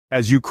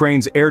As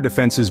Ukraine's air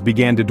defenses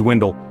began to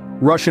dwindle,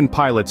 Russian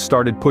pilots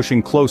started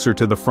pushing closer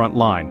to the front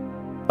line.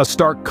 A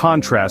stark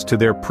contrast to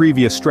their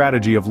previous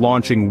strategy of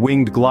launching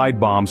winged glide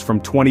bombs from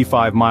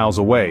 25 miles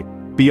away,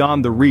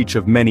 beyond the reach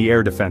of many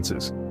air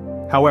defenses.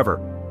 However,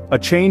 a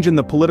change in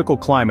the political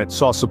climate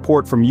saw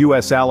support from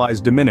US allies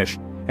diminish,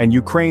 and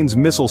Ukraine's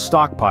missile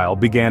stockpile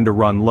began to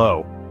run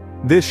low.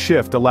 This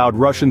shift allowed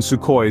Russian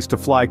Sukhois to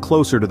fly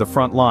closer to the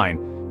front line,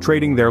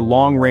 trading their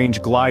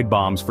long-range glide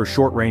bombs for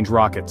short-range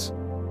rockets.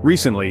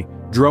 Recently,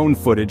 drone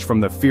footage from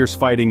the fierce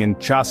fighting in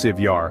Chasiv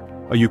Yar,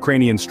 a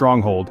Ukrainian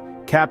stronghold,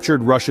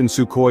 captured Russian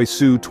Sukhoi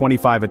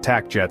Su-25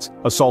 attack jets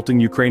assaulting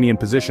Ukrainian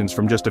positions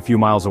from just a few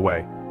miles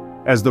away.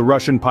 As the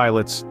Russian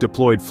pilots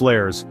deployed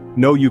flares,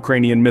 no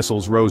Ukrainian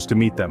missiles rose to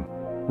meet them.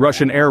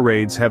 Russian air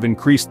raids have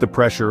increased the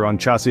pressure on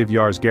Chasiv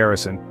Yar's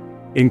garrison,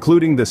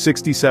 including the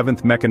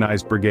 67th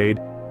Mechanized Brigade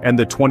and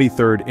the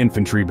 23rd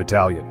Infantry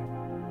Battalion.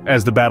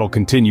 As the battle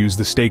continues,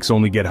 the stakes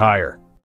only get higher.